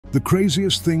The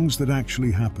craziest things that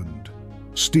actually happened.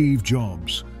 Steve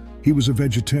Jobs. He was a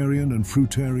vegetarian and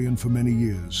fruitarian for many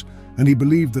years, and he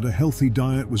believed that a healthy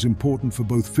diet was important for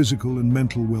both physical and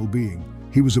mental well-being.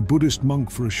 He was a Buddhist monk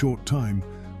for a short time,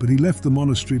 but he left the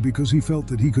monastery because he felt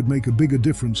that he could make a bigger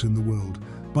difference in the world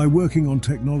by working on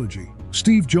technology.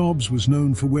 Steve Jobs was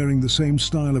known for wearing the same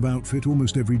style of outfit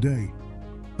almost every day.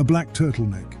 A black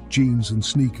turtleneck, jeans and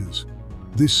sneakers.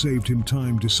 This saved him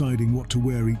time deciding what to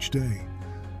wear each day.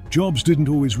 Jobs didn't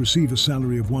always receive a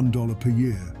salary of $1 per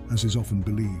year, as is often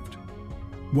believed.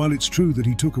 While it's true that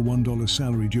he took a $1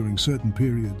 salary during certain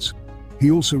periods,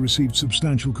 he also received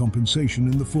substantial compensation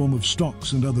in the form of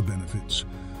stocks and other benefits.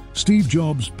 Steve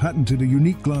Jobs patented a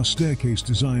unique glass staircase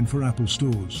design for Apple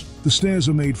stores. The stairs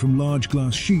are made from large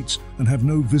glass sheets and have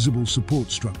no visible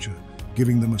support structure,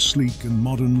 giving them a sleek and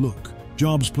modern look.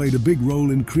 Jobs played a big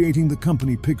role in creating the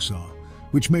company Pixar,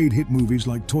 which made hit movies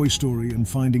like Toy Story and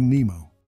Finding Nemo.